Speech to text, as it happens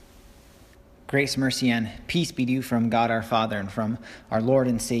Grace, mercy, and peace be to you from God our Father and from our Lord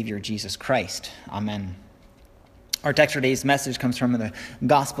and Savior Jesus Christ. Amen. Our text for today's message comes from the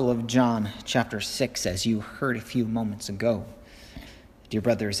Gospel of John, chapter 6, as you heard a few moments ago. Dear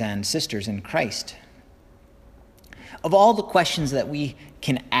brothers and sisters in Christ, of all the questions that we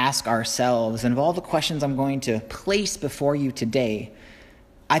can ask ourselves, and of all the questions I'm going to place before you today,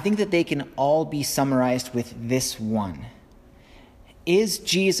 I think that they can all be summarized with this one. Is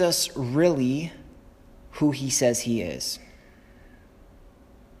Jesus really who he says he is?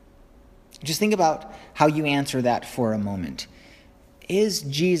 Just think about how you answer that for a moment. Is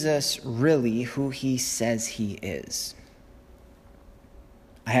Jesus really who he says he is?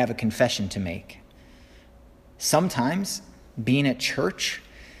 I have a confession to make. Sometimes being at church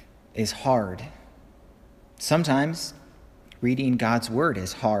is hard. Sometimes reading God's word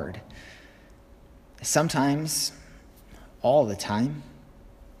is hard. Sometimes, all the time,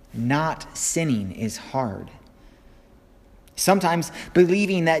 not sinning is hard. Sometimes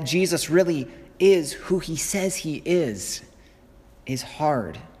believing that Jesus really is who he says he is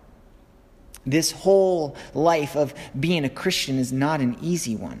hard. This whole life of being a Christian is not an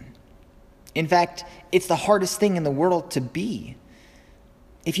easy one. In fact, it's the hardest thing in the world to be.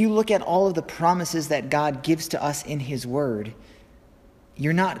 If you look at all of the promises that God gives to us in his word,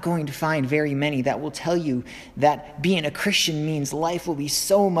 you're not going to find very many that will tell you that being a Christian means life will be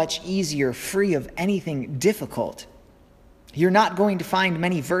so much easier, free of anything difficult. You're not going to find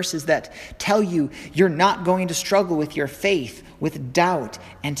many verses that tell you you're not going to struggle with your faith, with doubt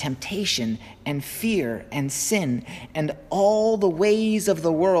and temptation and fear and sin and all the ways of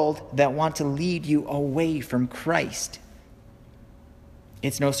the world that want to lead you away from Christ.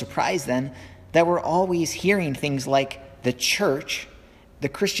 It's no surprise then that we're always hearing things like the church, the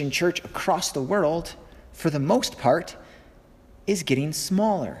Christian church across the world, for the most part, is getting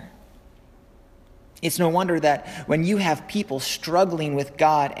smaller. It's no wonder that when you have people struggling with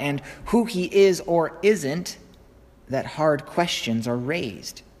God and who he is or isn't, that hard questions are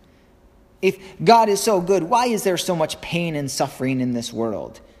raised. If God is so good, why is there so much pain and suffering in this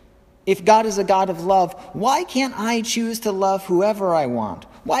world? If God is a God of love, why can't I choose to love whoever I want?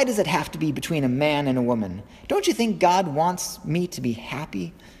 Why does it have to be between a man and a woman? Don't you think God wants me to be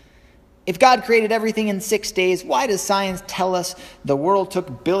happy? If God created everything in 6 days, why does science tell us the world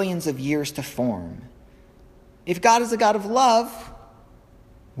took billions of years to form? If God is a God of love,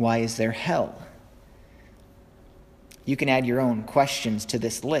 why is there hell? You can add your own questions to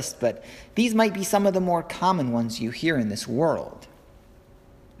this list, but these might be some of the more common ones you hear in this world.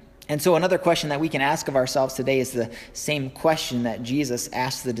 And so another question that we can ask of ourselves today is the same question that Jesus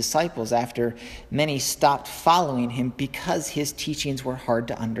asked the disciples after many stopped following him because his teachings were hard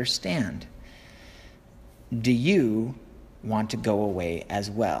to understand. Do you want to go away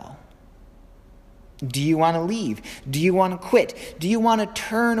as well? Do you want to leave? Do you want to quit? Do you want to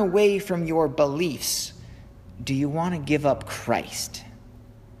turn away from your beliefs? Do you want to give up Christ?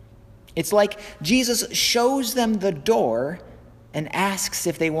 It's like Jesus shows them the door and asks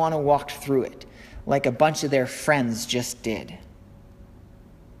if they want to walk through it, like a bunch of their friends just did.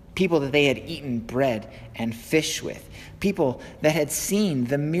 People that they had eaten bread and fish with. People that had seen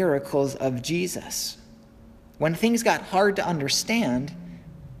the miracles of Jesus. When things got hard to understand,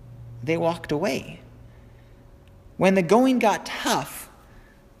 they walked away. When the going got tough,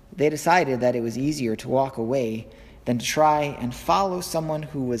 they decided that it was easier to walk away than to try and follow someone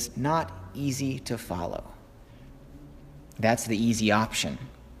who was not easy to follow. That's the easy option.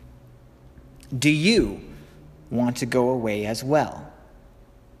 Do you want to go away as well?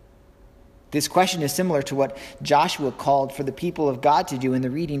 This question is similar to what Joshua called for the people of God to do in the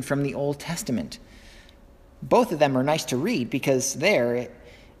reading from the Old Testament. Both of them are nice to read because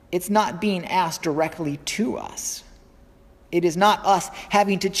it's not being asked directly to us. It is not us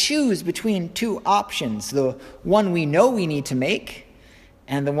having to choose between two options, the one we know we need to make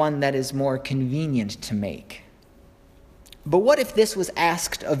and the one that is more convenient to make. But what if this was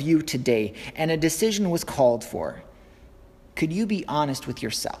asked of you today and a decision was called for? Could you be honest with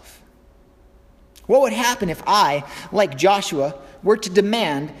yourself? What would happen if I, like Joshua, were to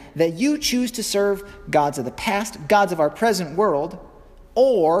demand that you choose to serve gods of the past, gods of our present world,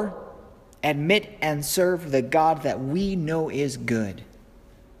 or admit and serve the God that we know is good?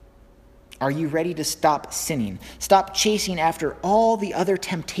 Are you ready to stop sinning, stop chasing after all the other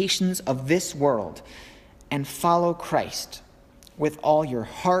temptations of this world, and follow Christ with all your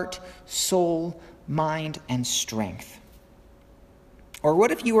heart, soul, mind, and strength? Or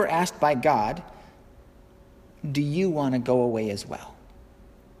what if you were asked by God, do you want to go away as well?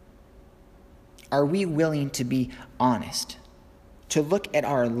 Are we willing to be honest, to look at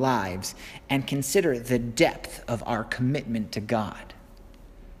our lives and consider the depth of our commitment to God.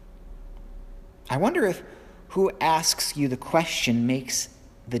 I wonder if who asks you the question makes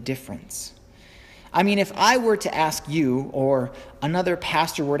the difference. I mean, if I were to ask you or another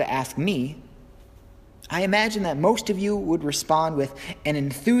pastor were to ask me, I imagine that most of you would respond with an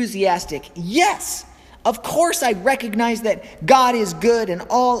enthusiastic, yes, of course I recognize that God is good and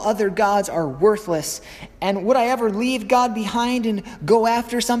all other gods are worthless. And would I ever leave God behind and go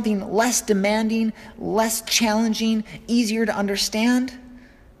after something less demanding, less challenging, easier to understand?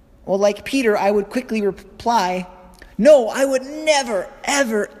 Well, like Peter, I would quickly reply, no, I would never,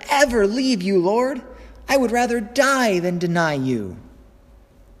 ever, ever leave you, Lord. I would rather die than deny you.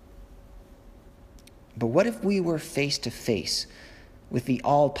 But what if we were face to face with the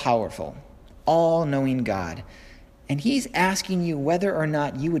all-powerful, all-knowing God, and he's asking you whether or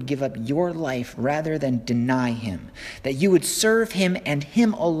not you would give up your life rather than deny him, that you would serve him and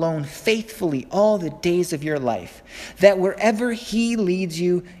him alone faithfully all the days of your life, that wherever he leads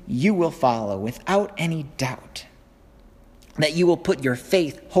you, you will follow without any doubt, that you will put your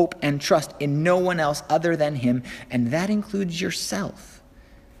faith, hope, and trust in no one else other than him, and that includes yourself.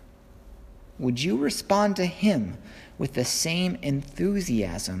 Would you respond to him with the same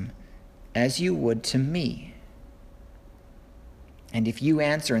enthusiasm as you would to me? And if you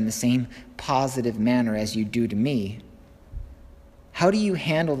answer in the same positive manner as you do to me, how do you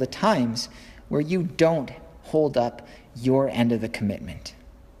handle the times where you don't hold up your end of the commitment?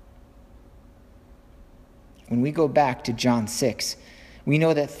 When we go back to John 6, we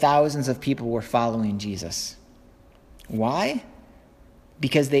know that thousands of people were following Jesus. Why?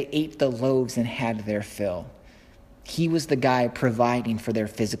 Because they ate the loaves and had their fill. He was the guy providing for their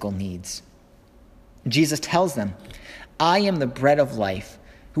physical needs. Jesus tells them, I am the bread of life.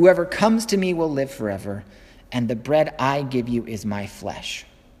 Whoever comes to me will live forever, and the bread I give you is my flesh.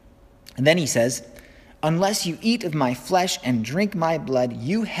 And then he says, unless you eat of my flesh and drink my blood,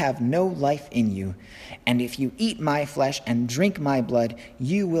 you have no life in you. And if you eat my flesh and drink my blood,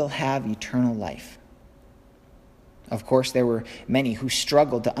 you will have eternal life. Of course, there were many who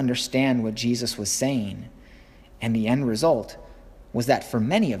struggled to understand what Jesus was saying. And the end result was that for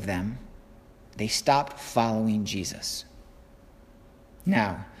many of them, they stopped following Jesus.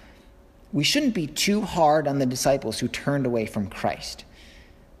 Now, we shouldn't be too hard on the disciples who turned away from Christ.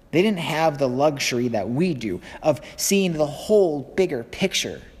 They didn't have the luxury that we do of seeing the whole bigger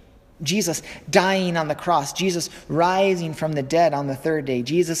picture. Jesus dying on the cross, Jesus rising from the dead on the third day,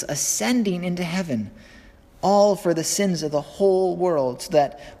 Jesus ascending into heaven, all for the sins of the whole world so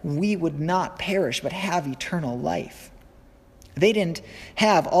that we would not perish but have eternal life. They didn't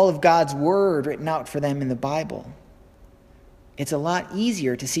have all of God's word written out for them in the Bible. It's a lot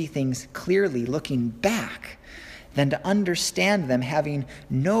easier to see things clearly looking back than to understand them having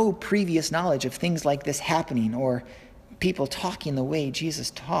no previous knowledge of things like this happening or people talking the way Jesus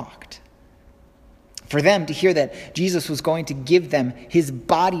talked. For them to hear that Jesus was going to give them his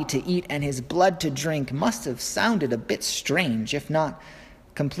body to eat and his blood to drink must have sounded a bit strange, if not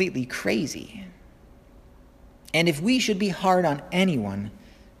completely crazy. And if we should be hard on anyone,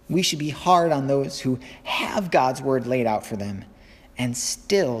 we should be hard on those who have God's word laid out for them and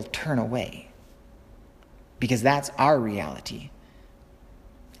still turn away. Because that's our reality.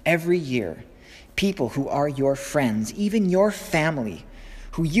 Every year, people who are your friends, even your family,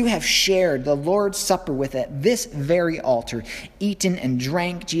 who you have shared the Lord's Supper with at this very altar, eaten and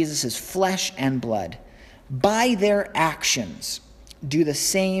drank Jesus' flesh and blood, by their actions, do the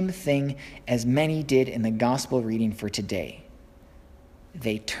same thing as many did in the gospel reading for today.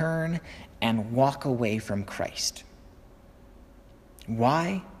 They turn and walk away from Christ.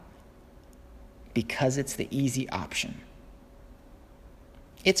 Why? Because it's the easy option.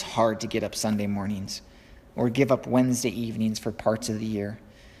 It's hard to get up Sunday mornings or give up Wednesday evenings for parts of the year.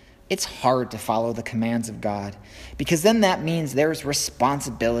 It's hard to follow the commands of God because then that means there's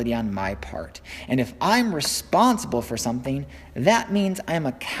responsibility on my part. And if I'm responsible for something, that means I'm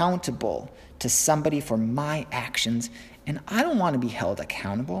accountable to somebody for my actions, and I don't want to be held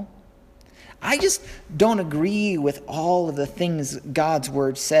accountable. I just don't agree with all of the things God's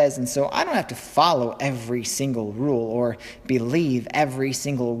word says, and so I don't have to follow every single rule or believe every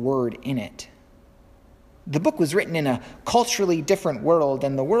single word in it. The book was written in a culturally different world,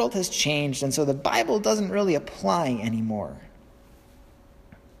 and the world has changed, and so the Bible doesn't really apply anymore.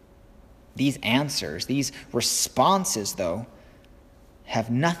 These answers, these responses, though, have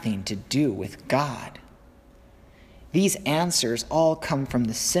nothing to do with God. These answers all come from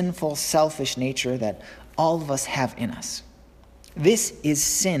the sinful, selfish nature that all of us have in us. This is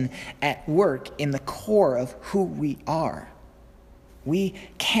sin at work in the core of who we are. We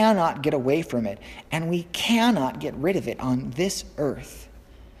cannot get away from it, and we cannot get rid of it on this earth.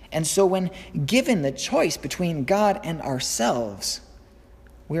 And so when given the choice between God and ourselves,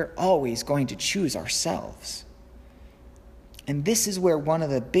 we're always going to choose ourselves. And this is where one of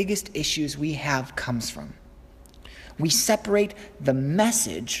the biggest issues we have comes from. We separate the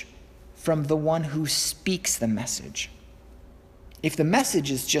message from the one who speaks the message. If the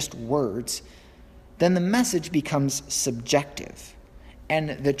message is just words, then the message becomes subjective,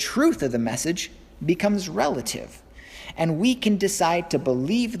 and the truth of the message becomes relative. And we can decide to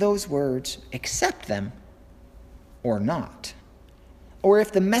believe those words, accept them, or not. Or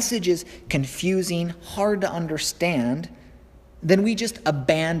if the message is confusing, hard to understand, then we just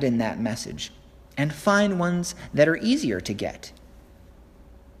abandon that message and find ones that are easier to get.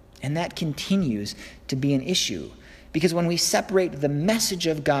 And that continues to be an issue, because when we separate the message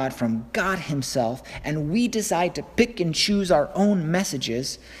of God from God himself, and we decide to pick and choose our own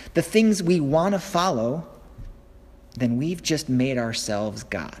messages, the things we want to follow, then we've just made ourselves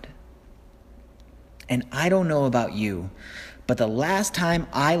God. And I don't know about you, but the last time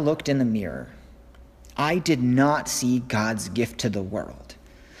I looked in the mirror, I did not see God's gift to the world.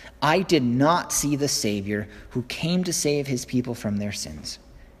 I did not see the Savior who came to save his people from their sins.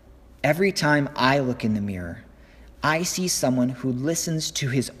 Every time I look in the mirror, I see someone who listens to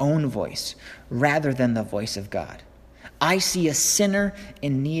his own voice rather than the voice of God. I see a sinner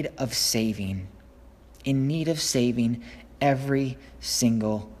in need of saving every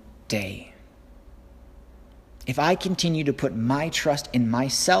single day. If I continue to put my trust in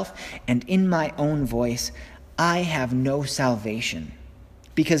myself and in my own voice, I have no salvation,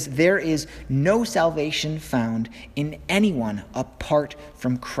 because there is no salvation found in anyone apart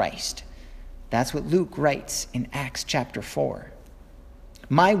from Christ. That's what Luke writes in Acts chapter 4.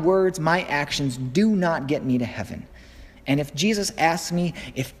 My words, my actions do not get me to heaven. And if Jesus asks me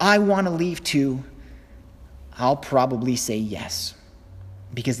if I want to leave too, I'll probably say yes,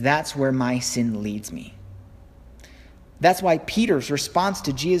 because that's where my sin leads me. That's why Peter's response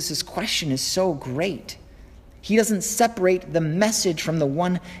to Jesus' question is so great. He doesn't separate the message from the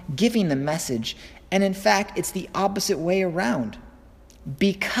one giving the message. And in fact, it's the opposite way around.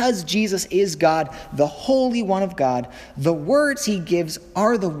 Because Jesus is God, the Holy One of God, the words he gives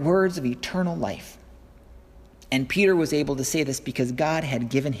are the words of eternal life. And Peter was able to say this because God had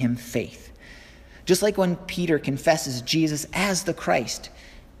given him faith. Just like when Peter confesses Jesus as the Christ,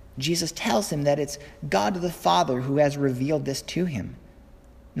 Jesus tells him that it's God the Father who has revealed this to him,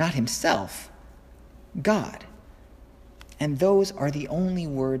 not himself, God. And those are the only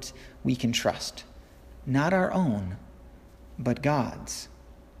words we can trust, not our own, but God's.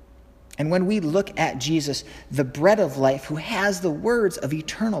 And when we look at Jesus, the bread of life, who has the words of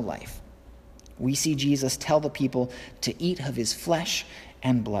eternal life, we see Jesus tell the people to eat of his flesh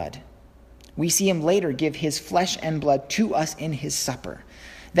and blood. We see him later give his flesh and blood to us in his supper.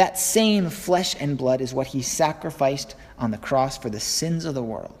 That same flesh and blood is what he sacrificed on the cross for the sins of the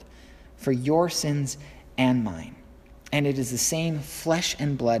world, for your sins and mine. And it is the same flesh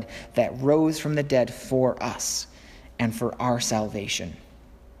and blood that rose from the dead for us and for our salvation.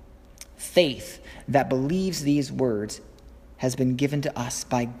 Faith that believes these words has been given to us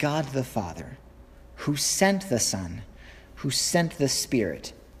by God the Father, who sent the Son, who sent the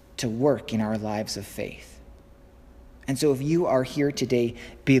Spirit to work in our lives of faith. And so if you are here today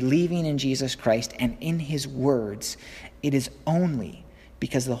believing in Jesus Christ and in his words, it is only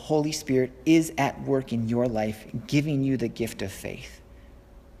because the Holy Spirit is at work in your life, giving you the gift of faith.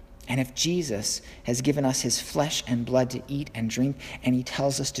 And if Jesus has given us his flesh and blood to eat and drink, and he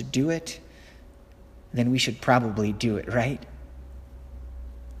tells us to do it, then we should probably do it, right?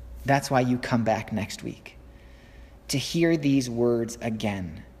 That's why you come back next week, to hear these words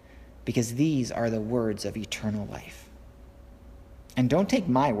again, because these are the words of eternal life. And don't take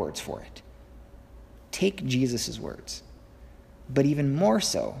my words for it. Take Jesus' words. But even more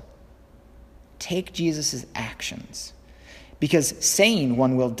so, take Jesus' actions. Because saying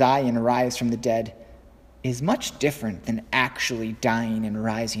one will die and rise from the dead is much different than actually dying and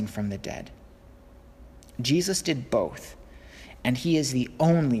rising from the dead. Jesus did both, and he is the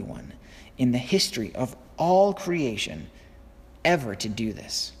only one in the history of all creation ever to do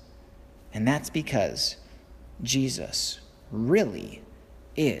this. And that's because Jesus really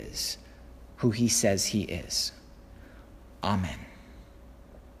is who he says he is. Amen.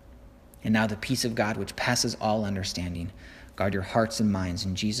 And now the peace of God, which passes all understanding, guard your hearts and minds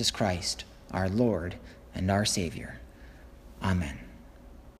in Jesus Christ, our Lord and our Savior. Amen.